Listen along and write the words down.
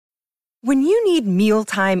When you need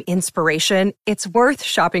mealtime inspiration, it's worth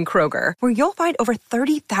shopping Kroger, where you'll find over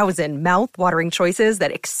 30,000 mouth-watering choices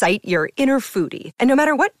that excite your inner foodie. And no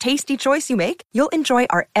matter what tasty choice you make, you'll enjoy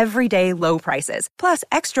our everyday low prices, plus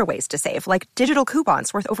extra ways to save, like digital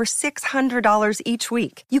coupons worth over $600 each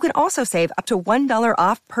week. You can also save up to $1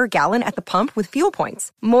 off per gallon at the pump with fuel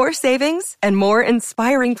points. More savings and more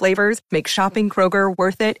inspiring flavors make shopping Kroger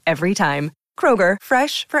worth it every time. Kroger,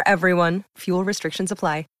 fresh for everyone. Fuel restrictions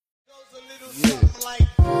apply.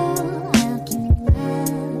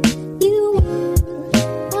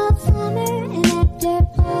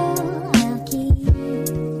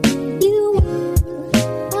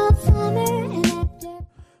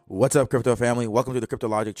 What's up, crypto family? Welcome to the Crypto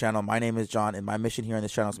Logic channel. My name is John, and my mission here on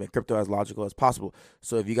this channel is to make crypto as logical as possible.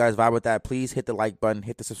 So if you guys vibe with that, please hit the like button,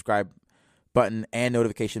 hit the subscribe button, and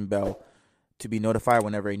notification bell to be notified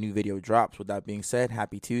whenever a new video drops. With that being said,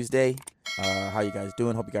 happy Tuesday. How you guys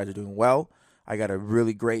doing? Hope you guys are doing well. I got a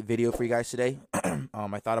really great video for you guys today.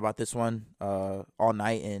 I thought about this one all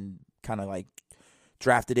night and kind of like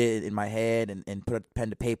drafted it in my head and put a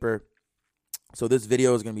pen to paper. So this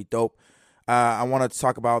video is going to be dope. I want to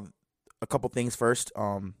talk about a couple things first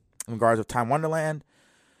in regards of Time Wonderland.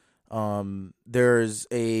 There's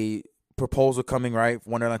a proposal coming, right?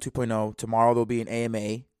 Wonderland 2.0. Tomorrow there'll be an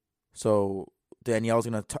AMA. So Danielle's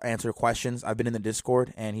going to answer questions. I've been in the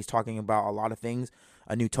Discord, and he's talking about a lot of things.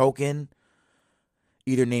 A new token,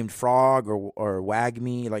 either named Frog or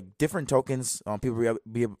WagMe, like different tokens. People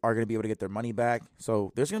are going to be able to get their money back.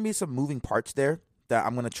 So there's going to be some moving parts there that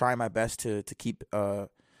I'm going to try my best to keep you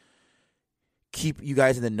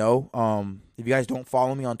guys in the know. If you guys don't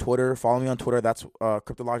follow me on Twitter, follow me on Twitter. That's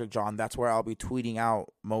Cryptologic John. That's where I'll be tweeting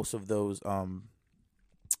out most of those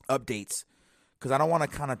updates, because I don't want to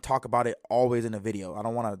kind of talk about it always in a video. I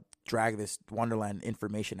don't want to drag this Wonderland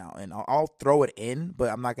information out, and I'll throw it in, but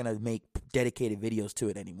I'm not going to make dedicated videos to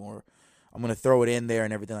it anymore. I'm going to throw it in there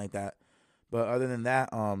and everything like that. But other than that,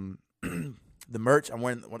 the merch, I'm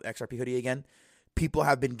wearing the XRP hoodie again. People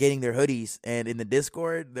have been getting their hoodies, and in the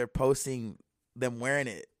Discord, they're posting them wearing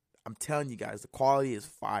it. I'm telling you guys, the quality is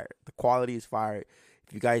fire. The quality is fire.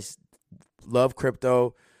 If you guys love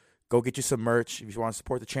crypto, go get you some merch. If you want to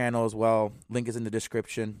support the channel as well, link is in the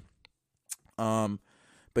description.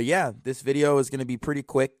 But yeah, this video is going to be pretty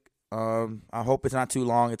quick. I hope it's not too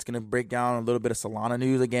long. It's going to break down a little bit of Solana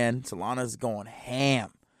news again. Solana is going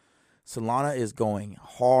ham. Solana is going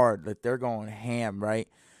hard. Like, they're going ham, right?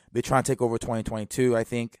 They're trying to take over 2022, I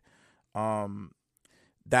think.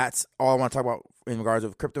 That's all I want to talk about in regards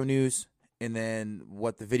of crypto news. And then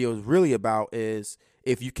what the video is really about is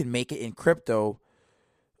if you can make it in crypto,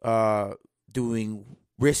 doing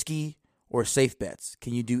risky or safe bets.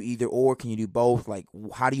 Can you do either or? Can you do both? Like,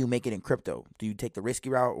 how do you make it in crypto? Do you take the risky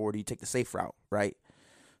route or do you take the safe route, right?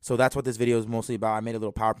 So that's what this video is mostly about. I made a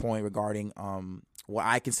little PowerPoint regarding what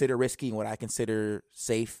I consider risky and what I consider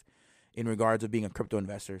safe in regards of being a crypto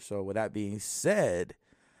investor. So with that being said,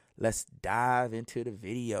 let's dive into the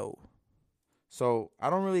video. So I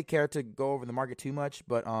don't really care to go over the market too much,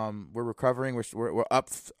 but we're recovering. We're up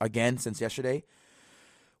again since yesterday.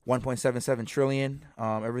 1.77 trillion.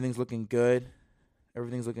 Everything's looking good.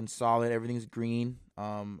 Everything's looking solid. Everything's green.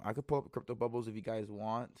 I could pull up crypto bubbles if you guys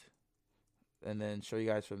want, and then show you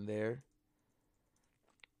guys from there.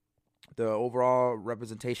 The overall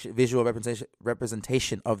visual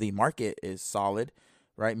representation of the market is solid,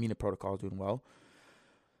 right? Mina protocol is doing well.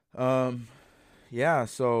 Yeah,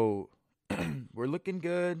 so we're looking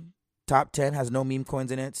good. Top 10 has no meme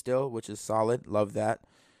coins in it still, which is solid. Love that.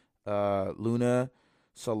 Luna,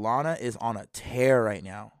 Solana is on a tear right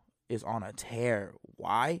now. Is on a tear.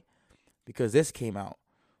 Why? Because this came out.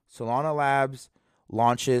 Solana Labs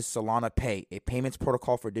launches Solana Pay, a payments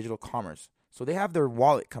protocol for digital commerce. So they have their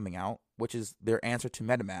wallet coming out, which is their answer to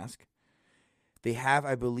MetaMask. They have,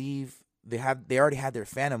 I believe, they already had their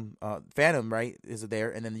Phantom, right, is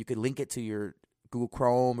there, and then you could link it to your Google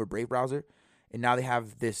Chrome or Brave browser, and now they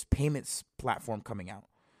have this payments platform coming out.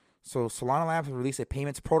 So Solana Labs will release a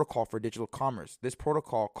payments protocol for digital commerce. This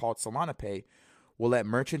protocol, called Solana Pay, will let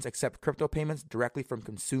merchants accept crypto payments directly from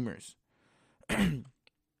consumers.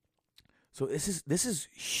 So this is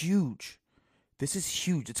huge. This is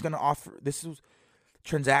huge. It's going to offer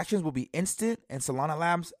transactions will be instant, and Solana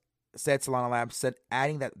Labs said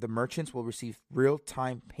adding that the merchants will receive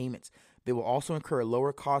real-time payments. They will also incur a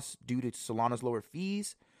lower cost due to Solana's lower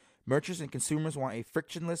fees. Merchants and consumers want a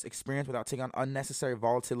frictionless experience without taking on unnecessary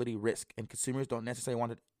volatility risk, and consumers don't necessarily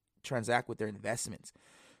want to transact with their investments.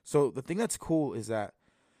 So the thing that's cool is that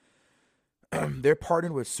they're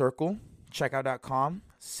partnered with Circle, Checkout.com,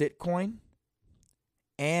 Sitcoin,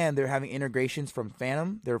 And they're having integrations from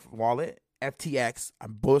Phantom, their wallet, FTX.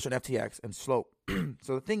 I'm bullish on FTX and Slope.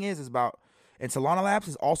 So the thing is about, and Solana Labs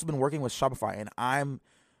has also been working with Shopify, and I'm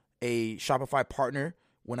a Shopify partner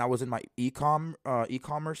when I was in my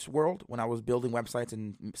e-commerce world, when I was building websites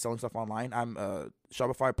and selling stuff online. I'm a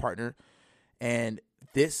Shopify partner, and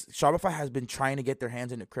this Shopify has been trying to get their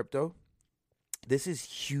hands into crypto. This is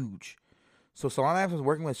huge. So Solana Labs is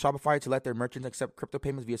working with Shopify to let their merchants accept crypto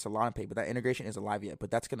payments via Solana Pay, but that integration isn't live yet,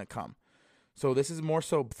 but that's going to come. So this is more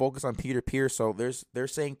so focused on peer-to-peer. So they're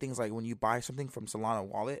saying things like when you buy something from Solana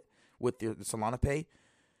Wallet with the Solana Pay,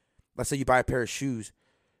 let's say you buy a pair of shoes,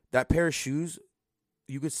 that pair of shoes,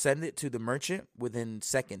 you could send it to the merchant within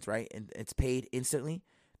seconds, right? And it's paid instantly.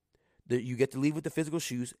 You get to leave with the physical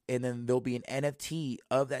shoes, and then there'll be an NFT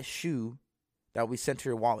of that shoe that will be sent to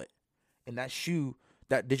your wallet. And that shoe,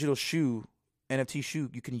 that digital shoe, NFT shoe,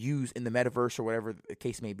 you can use in the metaverse or whatever the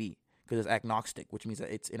case may be, because it's agnostic, which means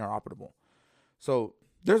that it's interoperable. So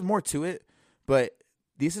there's more to it, but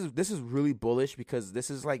this is really bullish, because this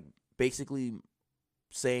is like basically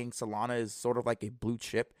saying Solana is sort of like a blue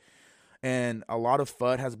chip, and a lot of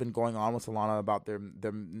FUD has been going on with Solana about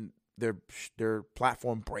their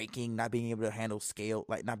platform breaking, not being able to handle scale,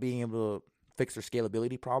 like not being able to fix their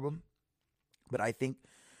scalability problem. But I think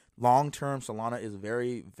long-term Solana is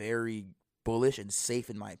very, very bullish and safe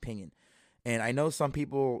in my opinion. And I know some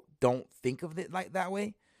people don't think of it like that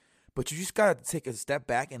way, but you just got to take a step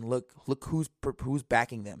back and look who's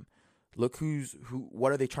backing them. Look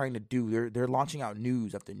what are they trying to do? They're launching out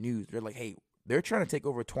news after news. They're like, hey, they're trying to take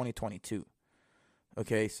over 2022.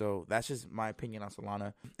 Okay, so that's just my opinion on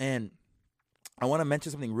Solana. And I want to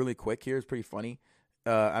mention something really quick here. It's pretty funny.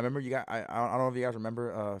 I remember you guys. I don't know if you guys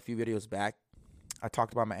remember a few videos back, I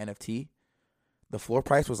talked about my NFT. The floor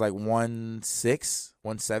price was like 1.6,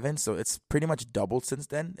 1.7, so it's pretty much doubled since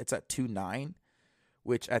then. It's at 2.9,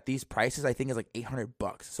 which at these prices I think is like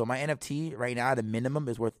 $800. So my NFT right now at a minimum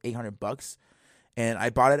is worth $800, and I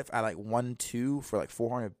bought it at like 1.2 for like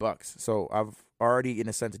 $400. So I've already in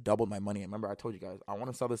a sense doubled my money. Remember I told you guys I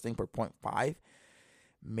want to sell this thing for 0.5,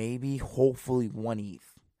 maybe hopefully 1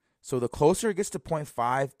 ETH. So the closer it gets to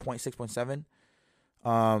 0.5, 0.6,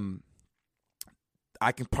 0.7,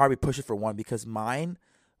 I can probably push it for 1, because mine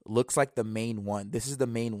looks like the main one. This is the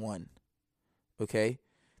main one. Okay?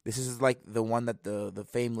 This is like the one that the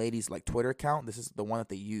famed ladies like Twitter account. This is the one that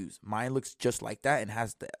they use. Mine looks just like that and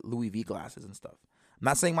has the Louis V glasses and stuff. I'm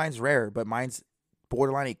not saying mine's rare, but mine's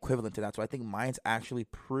borderline equivalent to that. So I think mine's actually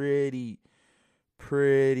pretty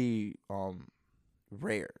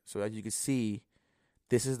rare. So as you can see,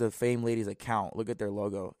 this is the famed ladies account. Look at their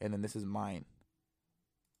logo, and then this is mine.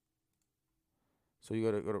 So you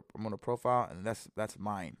I'm on a profile, and that's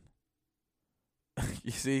mine.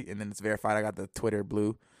 You see, and then it's verified. I got the Twitter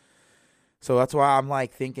blue. So that's why I'm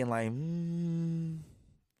like thinking like,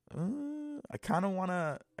 I kind of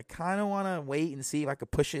wanna wait and see if I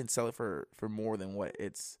could push it and sell it for more than what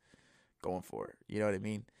it's going for. You know what I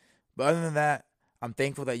mean? But other than that, I'm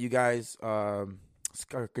thankful that you guys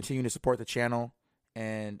continue to support the channel,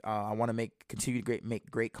 and I want to continue to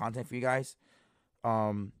make great content for you guys.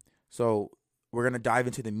 So we're gonna dive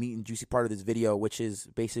into the meat and juicy part of this video, which is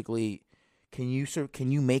basically, can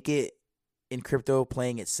you make it in crypto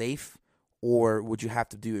playing it safe, or would you have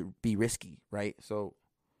to be risky, right? So,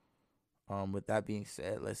 with that being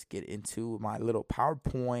said, let's get into my little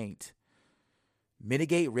PowerPoint.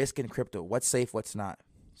 Mitigate risk in crypto. What's safe, what's not.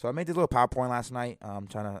 So I made this little PowerPoint last night. I'm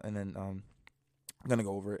gonna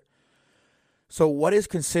go over it. So what is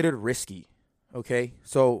considered risky? Okay,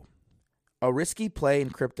 so a risky play in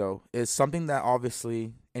crypto is something that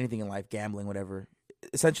obviously anything in life, gambling, whatever,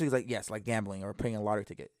 essentially is like gambling or playing a lottery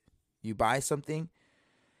ticket. You buy something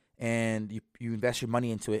and you invest your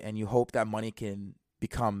money into it, and you hope that money can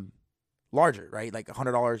become larger, right? Like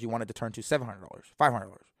 $100, you want it to turn to $700,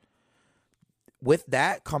 $500. With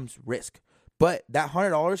that comes risk. But that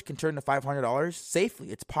 $100 can turn to $500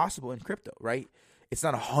 safely. It's possible in crypto, right? It's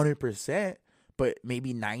not 100%, but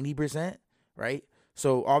maybe 90%, right?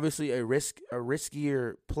 So obviously a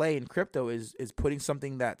riskier play in crypto is putting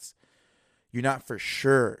something that's you're not for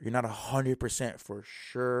sure. You're not 100% for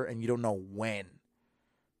sure, and you don't know when,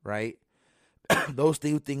 right? Those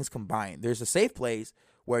two things combined. There's a safe place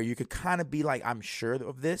where you could kind of be like, I'm sure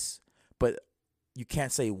of this, but you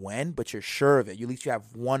can't say when, but you're sure of it. At least you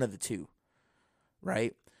have one of the two,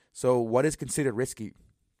 right? So what is considered risky?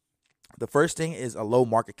 The first thing is a low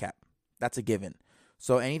market cap. That's a given.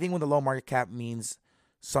 So anything with a low market cap means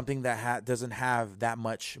something that doesn't have that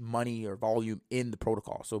much money or volume in the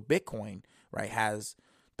protocol. So Bitcoin, right, has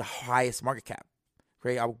the highest market cap.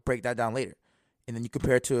 Right? I'll break that down later. and then you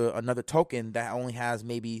compare it to another token that only has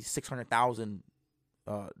maybe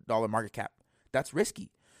 $600,000 market cap. That's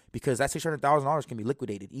risky because that $600,000 can be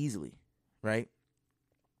liquidated easily, right?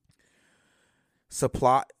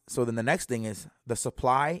 Supply. So then the next thing is the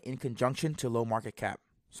supply in conjunction to low market cap.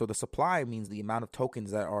 So the supply means the amount of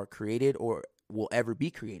tokens that are created or will ever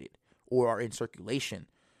be created or are in circulation,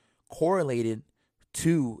 correlated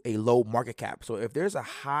to a low market cap. So if there's a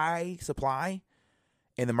high supply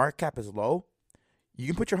and the market cap is low, you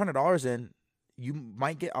can put your $100 in. You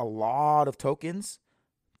might get a lot of tokens.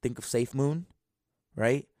 Think of SafeMoon,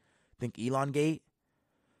 right? Think Elongate.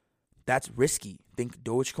 That's risky. Think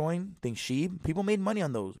Dogecoin. Think Sheeb. People made money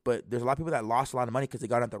on those, but there's a lot of people that lost a lot of money because they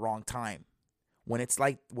got in at the wrong time. When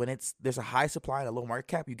there's a high supply and a low market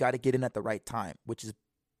cap, you got to get in at the right time, which is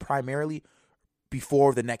primarily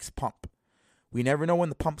before the next pump. We never know when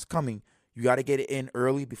the pump's coming. You got to get it in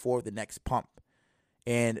early before the next pump.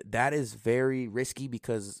 And that is very risky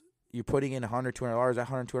because you're putting in $100, $200. That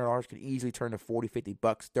 $100, $200 could easily turn to $40, $50,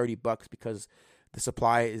 $30 because the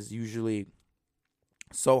supply is usually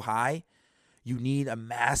so high. You need a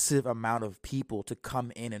massive amount of people to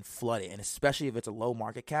come in and flood it. And especially if it's a low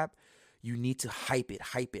market cap, you need to hype it.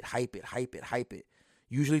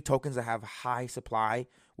 Usually tokens that have high supply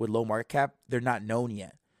with low market cap, they're not known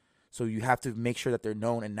yet. So you have to make sure that they're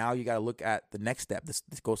known. And now you got to look at the next step. This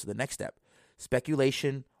goes to the next step.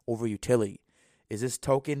 Speculation over utility. Is this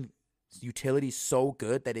token utility so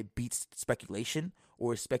good that it beats speculation?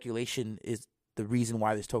 Or speculation is the reason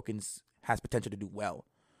why this token has potential to do well,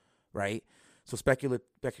 right? So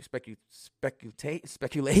speculation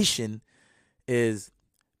is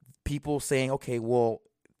people saying, okay, well,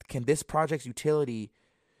 can this project's utility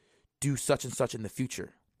do such and such in the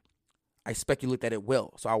future? I speculate that it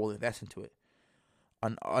will, so I will invest into it.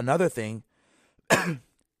 Another thing,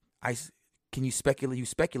 you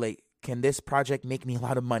speculate, can this project make me a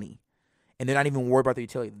lot of money? And they're not even worried about the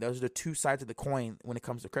utility. Those are the two sides of the coin when it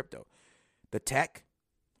comes to crypto. The tech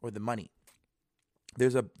or the money.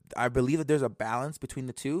 I believe that there's a balance between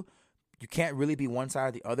the two. You can't really be one side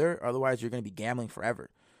or the other. Otherwise, you're going to be gambling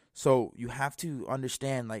forever. So you have to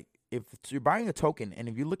understand, like, if you're buying a token and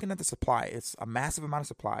if you're looking at the supply, it's a massive amount of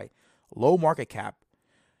supply, low market cap,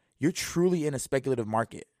 you're truly in a speculative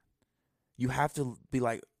market. You have to be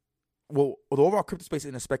like, well, the overall crypto space is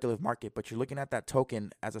in a speculative market, but you're looking at that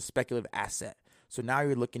token as a speculative asset. So now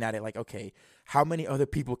you're looking at it like, okay, how many other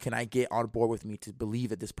people can I get on board with me to believe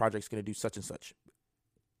that this project is going to do such and such?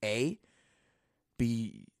 A,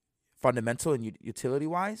 be fundamental and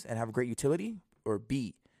utility-wise and have a great utility, or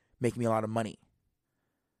B, make me a lot of money,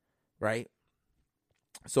 right?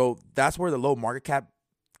 So that's where the low market cap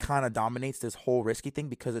kind of dominates this whole risky thing,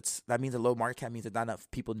 because that means the low market cap means that not enough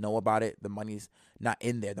people know about it. The money's not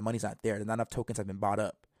in there. The money's not there. Not enough tokens have been bought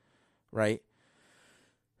up, right?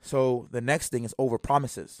 So the next thing is over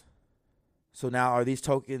promises. So now are these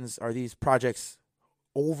projects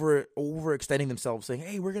overextending themselves, saying,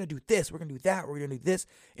 hey, we're going to do this, we're going to do that, we're going to do this,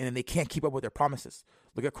 and then they can't keep up with their promises.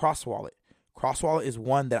 Look at CrossWallet. CrossWallet is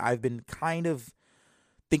one that I've been kind of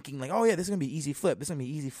thinking like, oh yeah, this is going to be easy flip.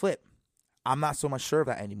 I'm not so much sure of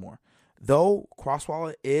that anymore. Though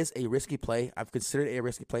CrossWallet is a risky play, I've considered it a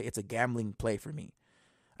risky play. It's a gambling play for me.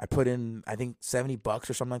 I put in, I think, $70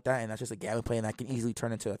 or something like that, and that's just a gambling play, and that can easily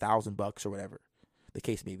turn into $1,000 or whatever the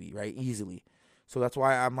case may be, right? Easily. So that's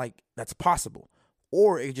why I'm like, that's possible.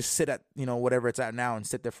 Or it could just sit at, whatever it's at now and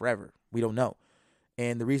sit there forever. We don't know.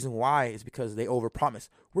 And the reason why is because they overpromise.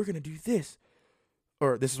 We're going to do this.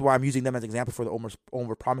 Or this is why I'm using them as an example for the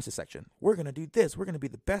overpromises section. We're going to do this. We're going to be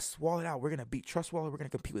the best wallet out. We're going to beat Trust Wallet. We're going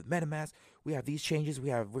to compete with MetaMask. We have these changes.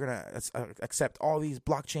 We're going to accept all these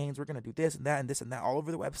blockchains. We're going to do this and that and this and that all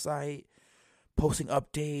over the website. Posting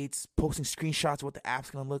updates, posting screenshots of what the app's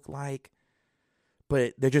going to look like.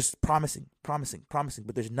 But they're just promising.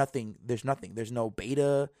 But there's nothing. There's no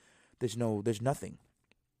beta. There's nothing.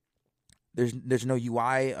 There's no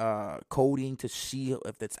UI coding to see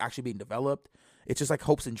if it's actually being developed. It's just like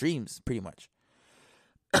hopes and dreams, pretty much.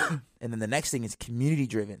 And then the next thing is community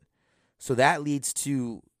driven. So that leads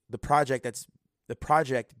to the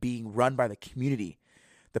project being run by the community.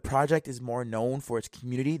 The project is more known for its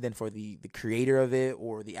community than for the creator of it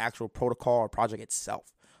or the actual protocol or project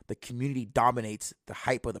itself. The community dominates the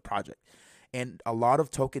hype of the project. And a lot of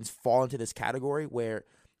tokens fall into this category where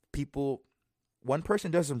one person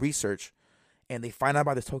does some research and they find out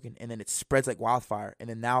about this token, and then it spreads like wildfire. And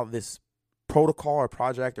then now this protocol or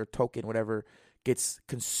project or token, whatever, gets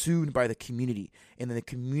consumed by the community. And then the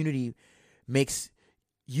community makes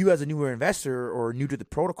you, as a newer investor or new to the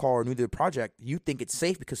protocol or new to the project, you think it's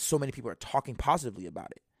safe because so many people are talking positively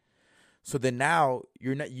about it. So then now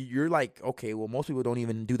you're like, okay, well, most people don't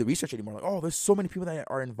even do the research anymore. Like, oh, there's so many people that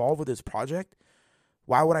are involved with this project.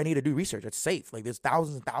 Why would I need to do research? It's safe. Like, there's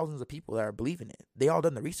thousands and thousands of people that are believing it. They all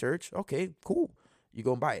done the research. Okay, cool. You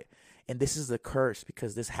go and buy it. And this is the curse,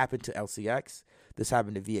 because this happened to LCX. This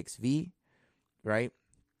happened to VXV, right?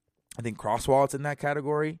 I think Crosswallet's in that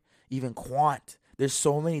category. Even Quant. There's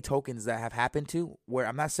so many tokens that have happened to, where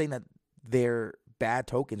I'm not saying that they're bad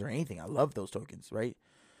tokens or anything. I love those tokens, right?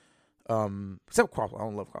 Except Crosswallet. I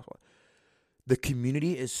don't love Crosswallet. The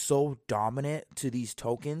community is so dominant to these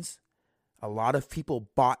tokens. A lot of people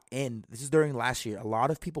bought in. This is during last year. A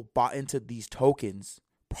lot of people bought into these tokens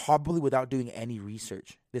probably without doing any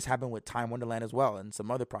research. This happened with Time Wonderland as well, and some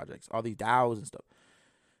other projects, all these DAOs and stuff.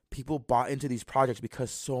 People bought into these projects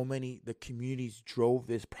because the communities drove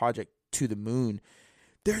this project to the moon.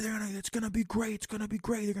 It's going to be great. It's going to be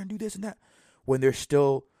great. They're going to do this and that. When they're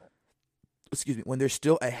still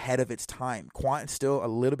ahead of its time. Quant is still a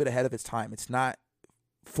little bit ahead of its time. It's not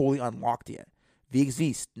fully unlocked yet.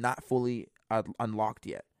 VXV's not fully unlocked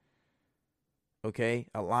yet. Okay?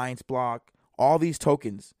 Alliance Block, all these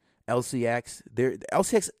tokens, LCX, the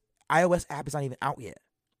LCX iOS app is not even out yet.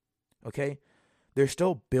 Okay? They're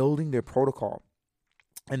still building their protocol.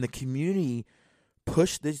 And the community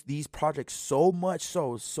pushed these projects so much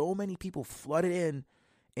so many people flooded in,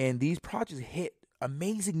 and these projects hit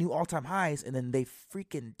amazing new all-time highs, and then they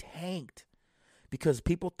freaking tanked because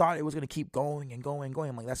people thought it was going to keep going and going and going.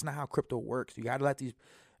 I'm like, that's not how crypto works. You got to let these.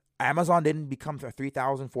 Amazon didn't become a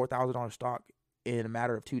 $3,000, $4,000 stock in a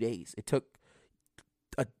matter of 2 days. It took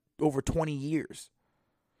over 20 years.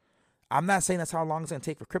 I'm not saying that's how long it's going to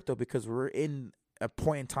take for crypto, because we're in a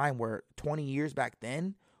point in time where 20 years back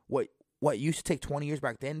then, what used to take 20 years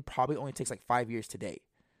back then probably only takes like 5 years today.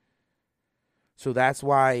 So that's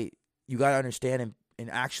why you got to understand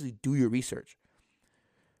and actually do your research.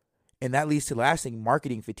 And that leads to lasting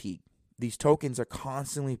marketing fatigue. These tokens are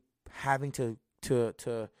constantly having to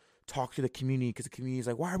talk to the community, because the community is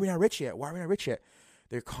like, why are we not rich yet? Why are we not rich yet?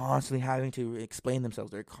 They're constantly having to explain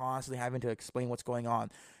themselves. They're constantly having to explain what's going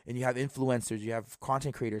on. And you have influencers, you have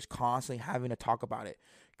content creators constantly having to talk about it,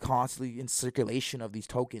 constantly in circulation of these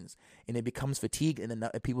tokens. And it becomes fatigue. And then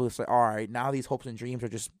people just like, all right, now these hopes and dreams are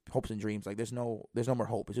just hopes and dreams. Like, there's no more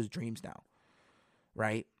hope. It's just dreams now,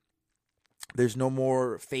 right? There's no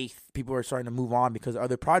more faith. People are starting to move on because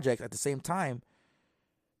other projects at the same time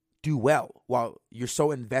do well. While you're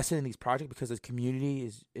so invested in these projects because the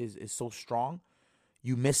community is so strong,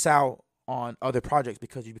 you miss out on other projects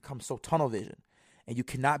because you become so tunnel vision. And you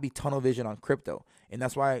cannot be tunnel vision on crypto. And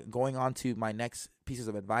that's why going on to my next pieces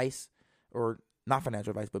of advice, or not financial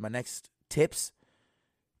advice, but my next tips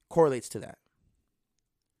correlates to that.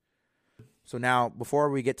 So now, before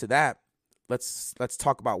we get to that, let's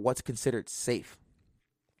talk about what's considered safe.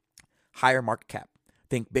 Higher market cap.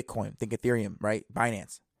 Think Bitcoin, think Ethereum, right?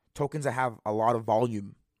 Binance. Tokens that have a lot of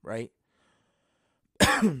volume, right?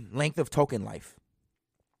 Length of token life.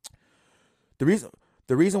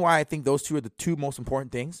 The reason why I think those two are the two most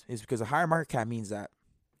important things is because a higher market cap means that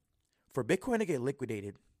for Bitcoin to get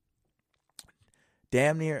liquidated,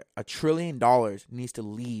 damn near $1 trillion needs to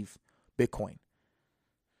leave Bitcoin.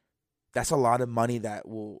 That's a lot of money that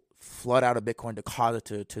will flood out of Bitcoin to cause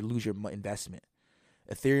it to lose your investment.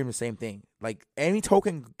 Ethereum, the same thing. Like, any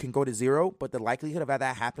token can go to zero, but the likelihood of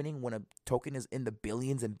that happening when a token is in the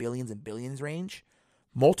billions and billions and billions range,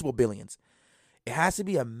 multiple billions, it has to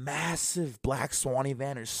be a massive black swan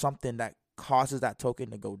event or something that causes that token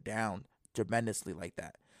to go down tremendously like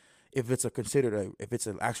that. If it's if it's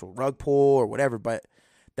an actual rug pull or whatever, but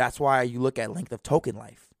that's why you look at length of token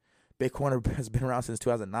life. Bitcoin has been around since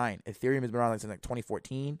 2009. Ethereum has been around since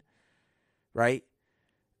 2014, right?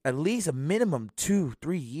 At least a minimum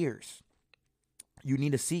 2-3 years. You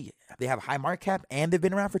need to see they have a high market cap and they've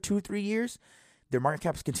been around for 2-3 years. Their market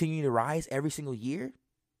caps continue to rise every single year.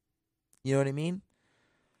 You know what I mean?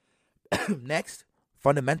 Next,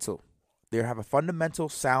 fundamental. They have a fundamental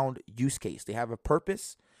sound use case. They have a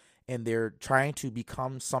purpose, and they're trying to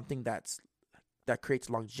become something that creates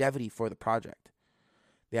longevity for the project.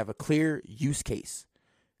 They have a clear use case.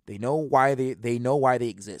 They know why they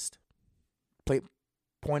exist.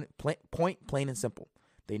 Point plain and simple.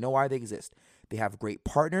 They know why they exist. They have great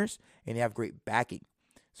partners and they have great backing.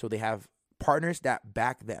 So they have partners that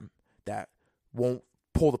back them, that won't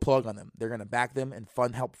pull the plug on them. They're going to back them and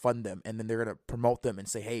help fund them. And then they're going to promote them and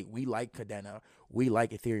say, hey, we like Cardano. We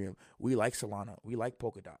like Ethereum. We like Solana. We like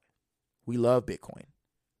Polkadot. We love Bitcoin.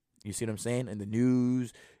 You see what I'm saying? In the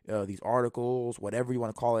news, these articles, whatever you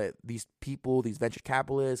want to call it, these people, these venture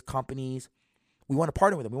capitalists, companies, we want to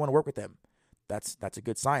partner with them. We want to work with them. That's a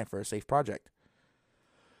good sign for a safe project.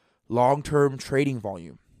 long-term trading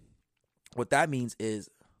volume. What that means is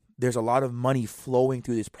there's a lot of money flowing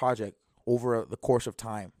through this project over the course of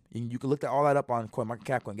time. And you can look at all that up on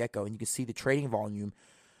CoinMarketCap, CoinGecko, and you can see the trading volume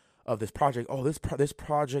of this project. Oh, this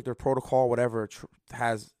project or protocol, whatever,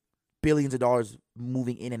 has billions of dollars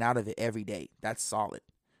moving in and out of it every day. That's solid,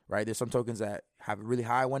 right? There's some tokens that have it really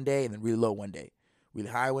high one day and then really low one day. Really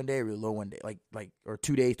high one day, really low one day. Like or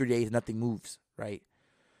 2 days, 3 days, nothing moves, right?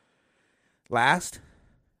 Last,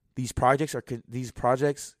 these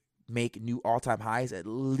projects make new all-time highs at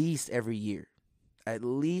least every year. At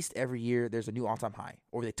least every year there's a new all-time high,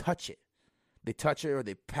 or they touch it. They touch it or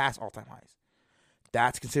they pass all-time highs.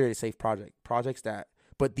 That's considered a safe project.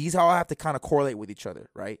 But these all have to kind of correlate with each other,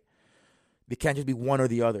 right? They can't just be one or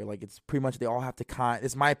the other. Like, it's pretty much they all have to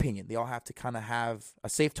it's my opinion. They all have to kind of have, a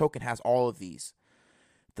safe token has all of these.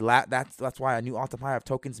 That's why a new all-time high of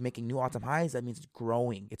tokens making new all-time highs, that means it's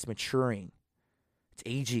growing, it's maturing, it's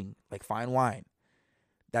aging like fine wine.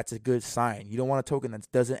 That's a good sign. You don't want a token that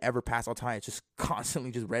doesn't ever pass all time. It's just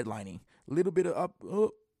constantly just redlining. A little bit of up.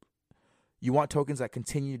 You want tokens that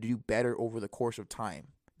continue to do better over the course of time.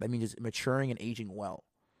 That means it's maturing and aging well.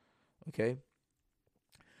 Okay?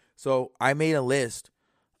 So I made a list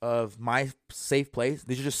of my safe plays.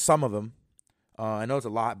 These are just some of them. I know it's a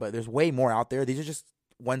lot, but there's way more out there. These are just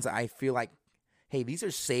ones that I feel like, hey, these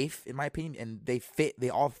are safe in my opinion, and they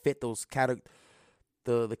all fit those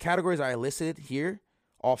the categories I listed here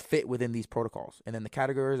all fit within these protocols. And then the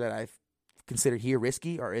categories that I've considered here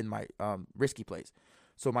risky are in my risky plays.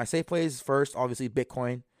 So my safe plays first, obviously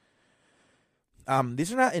Bitcoin.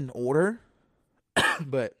 These are not in order,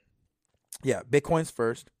 but yeah, Bitcoin's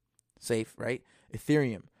first, safe, right?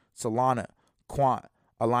 Ethereum, Solana, Quant,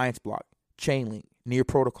 Alliance Block, Chainlink, Near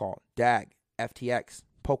Protocol, DAG, FTX,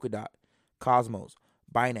 Polkadot, Cosmos,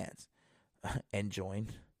 Binance, Enjoin.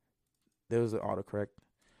 There was an autocorrect.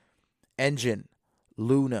 Engine,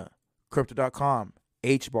 Luna, Crypto.com,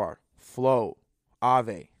 HBAR, Flow,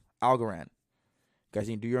 Aave, Algorand. Guys,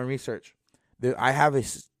 you need to do your own research. I have a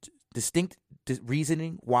distinct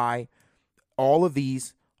reasoning why all of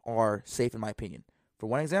these are safe in my opinion. For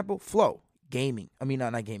one example, Flow,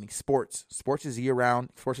 not gaming, sports. Sports is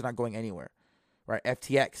year-round. Sports is not going anywhere. Right?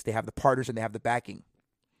 FTX, they have the partners and they have the backing.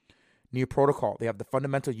 Near Protocol, they have the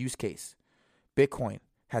fundamental use case. Bitcoin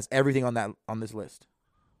has everything on this list.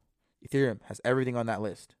 Ethereum has everything on that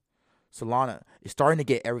list. Solana is starting to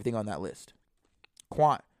get everything on that list.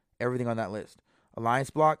 Quant, everything on that list. Alliance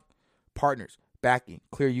Block, partners, backing,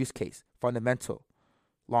 clear use case, fundamental,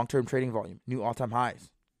 long-term trading volume, new all-time highs.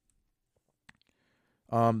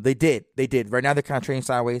 They did. Right now they're kind of trading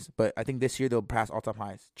sideways, but I think this year they'll pass all-time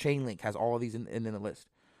highs. Chainlink has all of these in the list.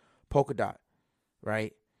 Polkadot,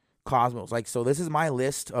 right? Cosmos. So this is my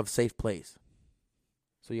list of safe plays.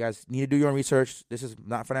 So you guys need to do your own research. This is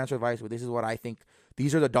not financial advice, but this is what I think.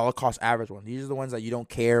 These are the dollar cost average ones. These are the ones that you don't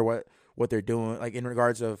care what they're doing, like in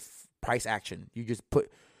regards of price action. You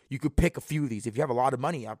could pick a few of these. If you have a lot of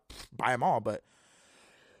money, I'll buy them all. But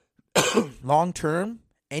long term,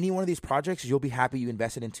 any one of these projects, you'll be happy you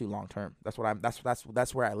invested into long term. That's where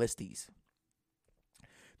I list these.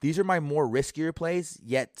 These are my more riskier plays,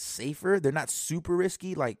 yet safer. They're not super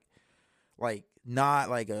risky, like not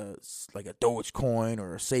like a Dogecoin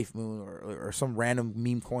or a SafeMoon or some random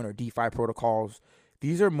meme coin or DeFi protocols.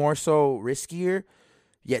 These are more so riskier,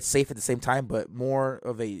 yet safe at the same time, but more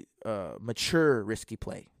of a mature risky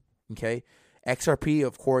play. Okay, XRP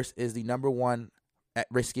of course is the number one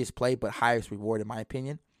riskiest play, but highest reward in my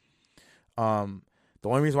opinion. The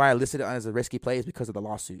only reason why I listed it as a risky play is because of the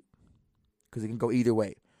lawsuit, because it can go either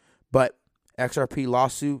way. But XRP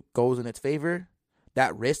lawsuit goes in its favor.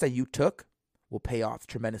 That risk that you took will pay off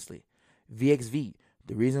tremendously. VXV,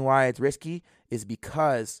 the reason why it's risky is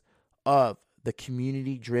because of the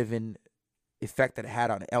community-driven effect that it had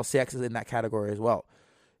on it. LCX is in that category as well.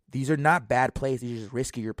 These are not bad plays. These are just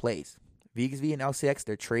riskier plays. VXV and LCX,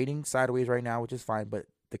 they're trading sideways right now, which is fine, but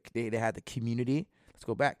they had the community. Let's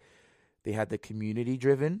go back. They had the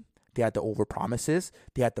community-driven. They had the overpromises.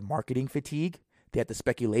 They had the marketing fatigue. They had the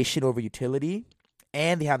speculation over utility.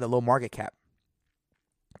 And they have the low market cap.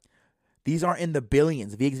 These aren't in the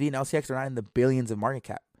billions. VXV and LCX are not in the billions of market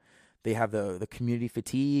cap. They have the community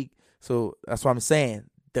fatigue. So that's what I'm saying.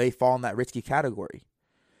 They fall in that risky category.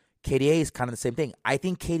 KDA is kind of the same thing. I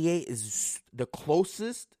think KDA is the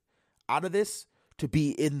closest out of this to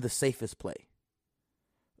be in the safest play.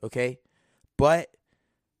 Okay? But,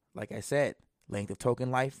 like I said, length of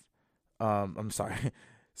token life. The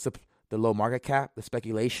low market cap, the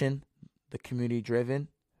speculation, the community driven,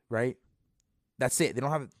 right? That's it. They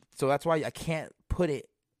don't have... So that's why I can't put it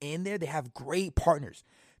in there. They have great partners.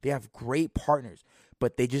 They have great partners,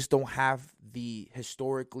 but they just don't have the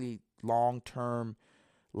historically long-term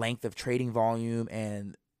length of trading volume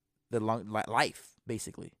and the life,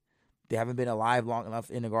 basically. They haven't been alive long enough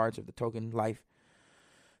in regards of the token life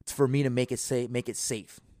for me to make it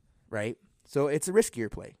safe, right? So it's a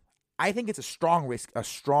riskier play. I think it's a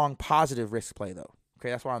strong positive risk play, though. Okay,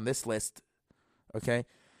 that's why on this list, okay,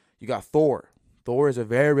 you got Thor. Thor is a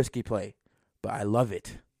very risky play, but I love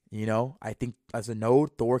it. I think as a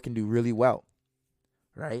node, Thor can do really well,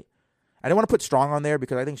 right? I don't want to put Strong on there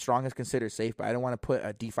because I think Strong is considered safe, but I don't want to put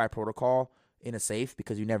a DeFi protocol in a safe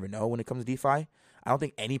because you never know when it comes to DeFi. I don't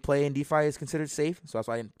think any play in DeFi is considered safe, so that's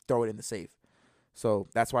why I didn't throw it in the safe. So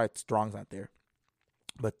that's why Strong's not there.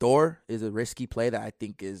 But Thor is a risky play that I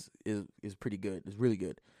think is pretty good. It's really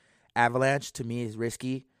good. Avalanche to me is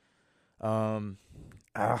risky,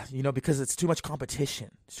 because it's too much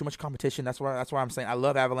competition. It's too much competition. That's why I'm saying I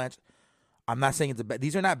love Avalanche. I'm not saying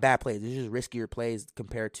these are not bad plays. These are just riskier plays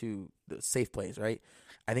compared to the safe plays, right?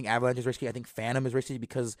 I think Avalanche is risky. I think Phantom is risky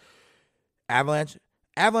because Avalanche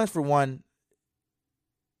for one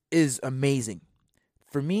is amazing.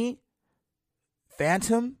 For me,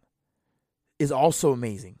 Phantom is also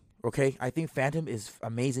amazing, okay? I think Phantom is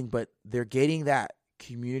amazing, but they're getting that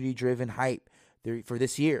community-driven hype for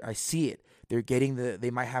this year. I see it.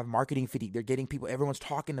 They might have marketing fatigue. They're getting people, everyone's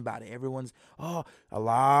talking about it. A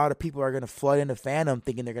lot of people are going to flood into Phantom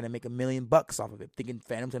thinking they're going to make $1 million off of it, thinking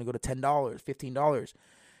Phantom's going to go to $10, $15.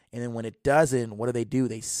 And then when it doesn't, what do?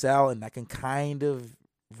 They sell, and that can kind of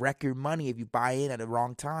wreck your money if you buy in at the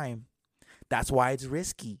wrong time. That's why it's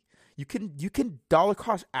risky. You can dollar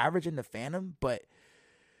cost average in the Phantom, but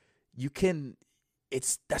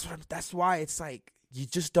that's why it's like you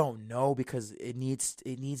just don't know because it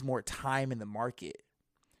needs more time in the market,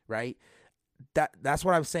 right? That's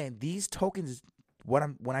what I'm saying. These tokens,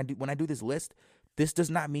 when I do this list, this does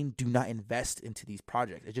not mean do not invest into these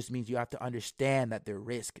projects. It just means you have to understand that they're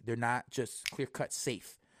risk. They're not just clear-cut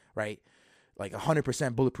safe, right? Like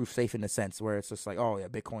 100% bulletproof safe in the sense where it's just like, oh yeah,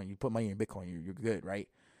 Bitcoin, you put money in Bitcoin, you're good, right?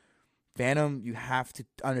 Phantom, you have to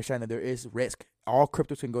understand that there is risk. All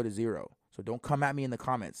cryptos can go to zero. So don't come at me in the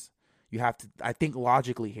comments. You have to, I think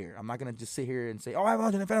logically here. I'm not going to just sit here and say, oh,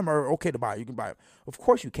 Avalanche and Phantom are okay to buy. You can buy them. Of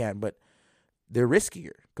course you can, but they're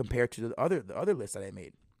riskier compared to the other lists that I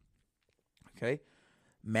made. Okay?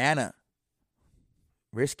 Mana,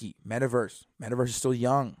 risky. Metaverse is still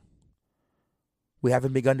young. We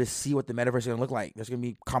haven't begun to see what the metaverse is going to look like. There's going to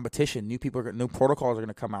be competition. New protocols are going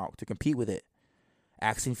to come out to compete with it.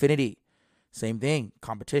 Axie Infinity, same thing.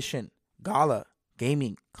 Competition. Gala,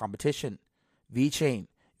 gaming, competition. VeChain,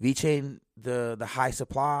 the high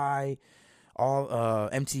supply. All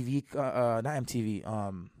MTV, not MTV.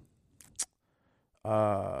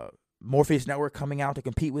 Morpheus Network coming out to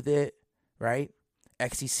compete with it, right?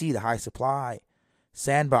 XTC, the high supply.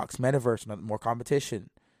 Sandbox, Metaverse, more competition.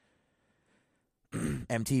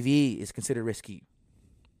 MTV is considered risky,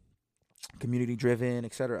 community driven,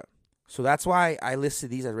 etc. So that's why I listed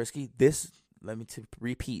these as risky. Let me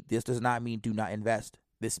repeat, this does not mean do not invest.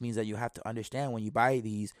 This means that you have to understand when you buy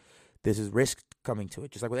these, this is risk coming to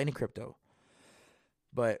it, just like with any crypto.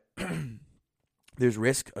 But there's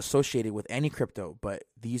risk associated with any crypto, but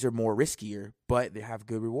these are more riskier, but they have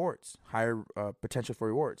good rewards, higher potential for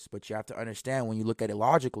rewards. But you have to understand when you look at it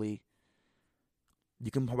logically, you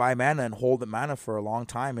can buy mana and hold the mana for a long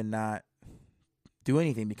time and not do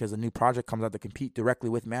anything because a new project comes out to compete directly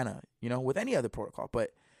with mana, with any other protocol. But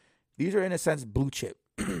these are in a sense blue chip.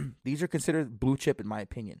 These are considered blue chip in my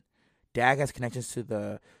opinion. DAG has connections to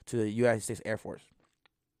the United States Air Force.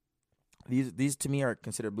 These to me are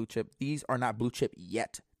considered blue chip. These are not blue chip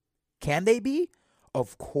yet. Can they be?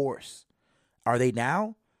 Of course. Are they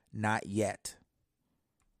now? Not yet.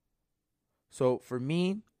 So for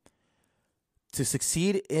me, to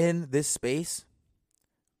succeed in this space,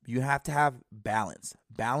 you have to have balance.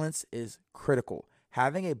 Balance is critical.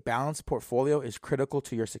 Having a balanced portfolio is critical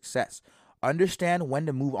to your success. Understand when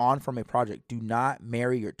to move on from a project. Do not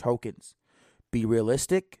marry your tokens. Be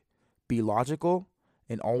realistic, be logical,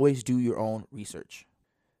 and always do your own research.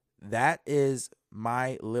 That is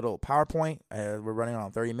my little PowerPoint. We're running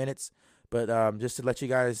on 30 minutes, but just to let you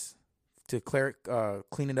guys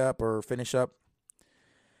clean it up or finish up.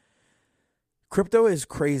 Crypto is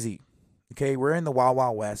crazy. Okay, we're in the wild,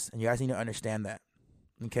 wild west, and you guys need to understand that.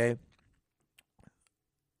 Okay,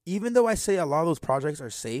 even though I say a lot of those projects are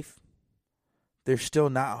safe, they're still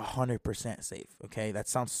not 100% safe. Okay, that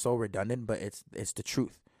sounds so redundant, but it's the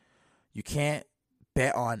truth. You can't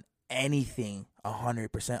bet on anything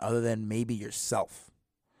 100% other than maybe yourself.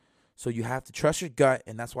 So you have to trust your gut,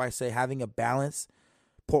 and that's why I say having a balanced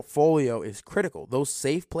portfolio is critical. Those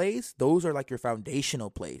safe plays, those are like your foundational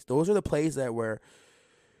plays. Those are the plays that where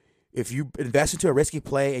if you invest into a risky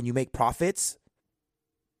play and you make profits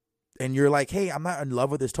and you're like, hey, I'm not in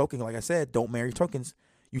love with this token. Like I said, don't marry tokens.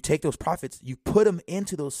 You take those profits, you put them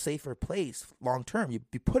into those safer plays long term. You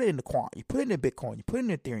put it into Quant, you put it into Bitcoin, you put it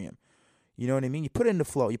into Ethereum. You know what I mean? You put it into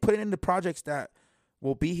Flow, you put it into projects that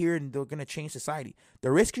will be here and they're going to change society. The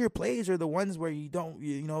riskier plays are the ones where they're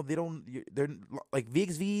like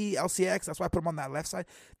VXV, LCX. That's why I put them on that left side.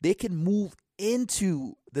 They can move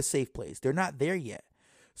into the safe plays. They're not there yet.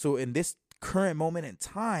 So in this current moment in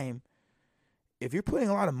time, if you're putting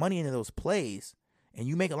a lot of money into those plays and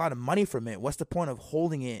you make a lot of money from it, what's the point of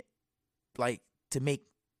holding it like to make,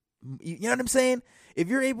 you know what I'm saying? If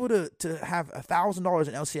you're able to have $1,000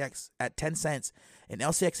 in LCX at 10 cents and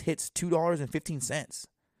LCX hits $2.15,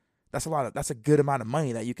 that's a good amount of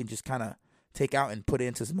money that you can just kind of take out and put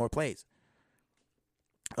into some more plays.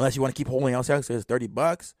 Unless you want to keep holding LCX, it's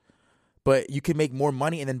 $30, but you can make more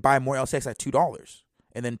money and then buy more LCX at $2.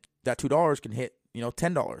 And then that $2 can hit, $10,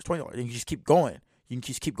 $20. And you just keep going. You can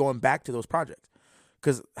just keep going back to those projects.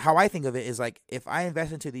 Because how I think of it is like, if I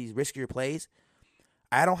invest into these riskier plays,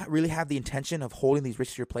 I don't really have the intention of holding these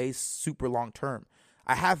riskier plays super long term.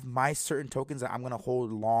 I have my certain tokens that I'm going to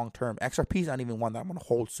hold long term. XRP is not even one that I'm going to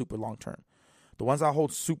hold super long term. The ones I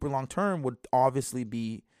hold super long term would obviously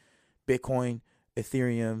be Bitcoin,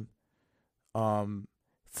 Ethereum,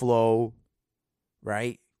 Flow,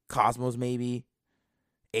 right? Cosmos maybe,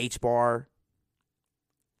 HBAR,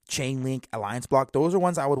 Chainlink, Alliance Block. Those are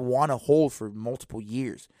ones I would want to hold for multiple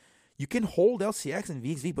years. You can hold LCX and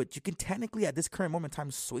VXV, but you can technically at this current moment in time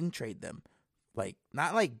swing trade them. Like,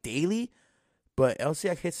 not like daily, but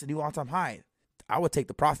LCX hits a new all-time high. I would take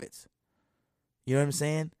the profits. You know what I'm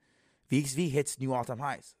saying? VXV hits new all-time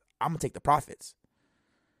highs. I'm going to take the profits.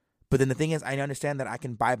 But then the thing is, I understand that I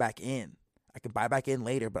can buy back in. I can buy back in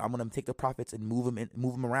later, but I'm going to take the profits and move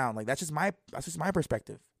them around. Like, that's just my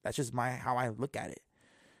perspective. That's just how I look at it.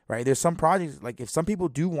 Right? There's some projects, like if some people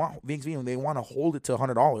do want VXV and they want to hold it to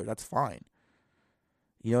 $100, that's fine.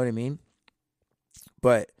 You know what I mean?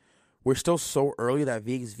 But we're still so early that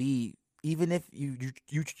VXV, even if you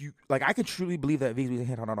like, I could truly believe that VXV can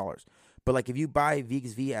hit $100. But like if you buy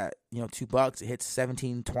VXV at, $2, it hits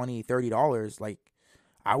 $17, $20, $30, like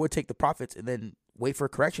I would take the profits and then wait for a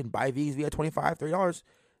correction, buy VXV at $25, $30.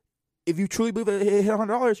 If you truly believe that it hit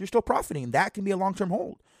 $100, you're still profiting. That can be a long-term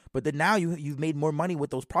hold. But then now you've made more money with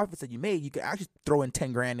those profits that you made. You could actually throw in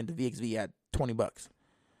 $10,000 into VXV at $20.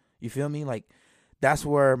 You feel me? Like, that's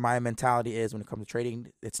where my mentality is when it comes to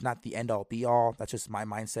trading. It's not the end all be all. That's just my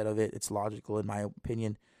mindset of it. It's logical in my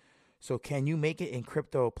opinion. So can you make it in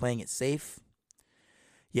crypto playing it safe?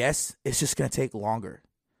 Yes, it's just going to take longer.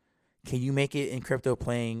 Can you make it in crypto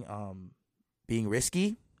playing being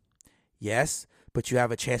risky? Yes, but you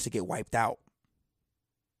have a chance to get wiped out.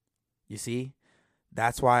 You see?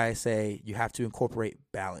 That's why I say you have to incorporate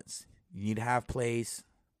balance. You need to have plays,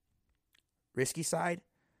 risky side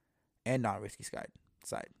and non-risky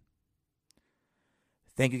side.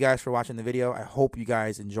 Thank you guys for watching the video. I hope you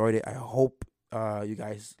guys enjoyed it. I hope you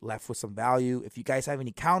guys left with some value. If you guys have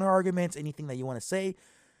any counter arguments, anything that you want to say,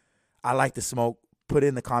 I like the smoke. Put it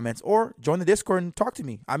in the comments or join the Discord and talk to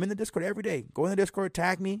me. I'm in the Discord every day. Go in the Discord,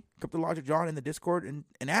 tag me, Crypto Logic John in the Discord and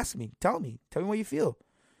ask me. Tell me what you feel.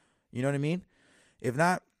 You know what I mean? If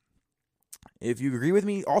not, if you agree with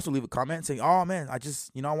me, also leave a comment saying, oh man, I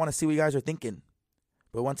just, I want to see what you guys are thinking.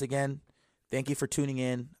 But once again, thank you for tuning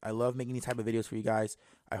in. I love making these type of videos for you guys.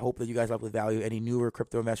 I hope that you guys left with value. Any newer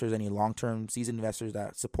crypto investors, any long-term seasoned investors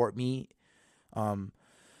that support me,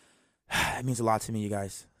 it means a lot to me, you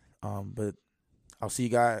guys. But I'll see you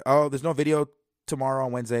guys. Oh, there's no video tomorrow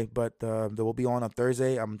on Wednesday, but there will be on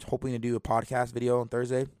Thursday. I'm hoping to do a podcast video on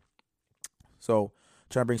Thursday. So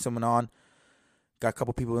trying to bring someone on. Got a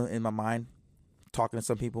couple people in my mind, talking to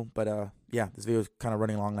some people. But yeah, this video is kind of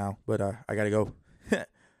running long now. But I got to go.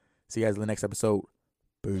 See you guys in the next episode.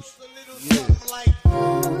 Peace.